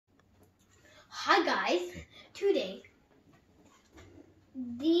Hi guys, today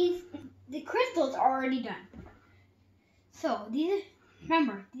the crystals are already done. So these are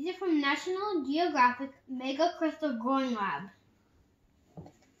from National Geographic Mega Crystal Growing Lab.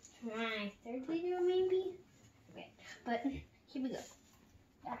 My third video maybe? Okay, but here we go.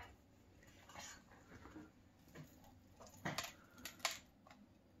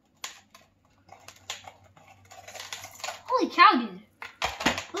 Holy cow, dude.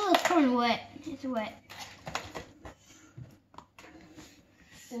 Oh, it's kind of wet. It's wet.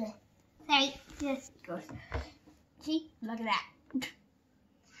 Hey, this goes. See? Look at that.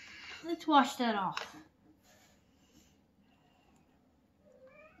 Let's wash that off.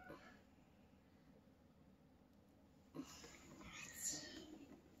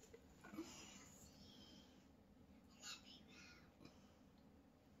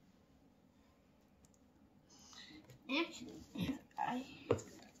 Actually,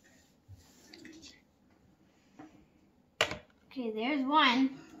 okay, there's one.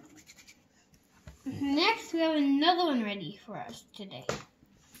 Next, we have another one ready for us today.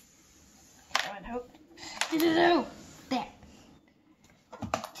 I hope. There.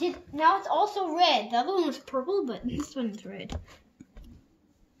 Now it's also red. The other one was purple, but this one's red.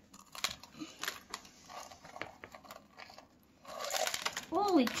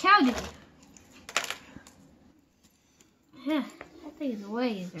 Holy cow, dude. That thing in the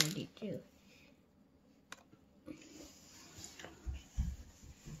way is dirty too.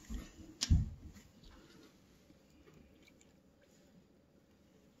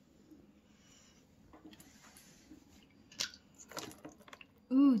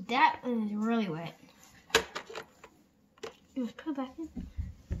 Ooh, that one is really wet. Let's put it back in.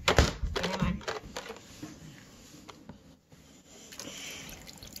 Never mind.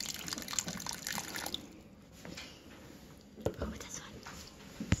 Oh, this one.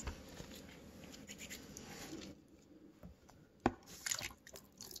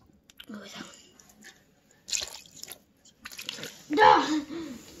 Oh, that one. Duh!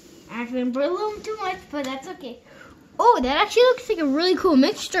 Actually, I put a little too much, but that's okay. Oh, that actually looks like a really cool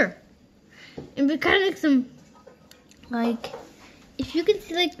mixture. And we kind of like some, like, if you can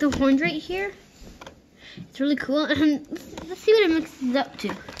see like the horns right here, it's really cool. And let's see what it mixes up to.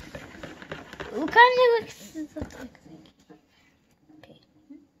 What kind of mixes up like? Okay.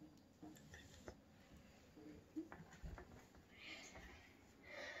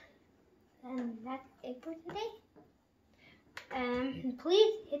 And that's it for today.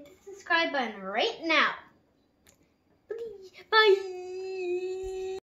 Please hit the subscribe button right now. Bye.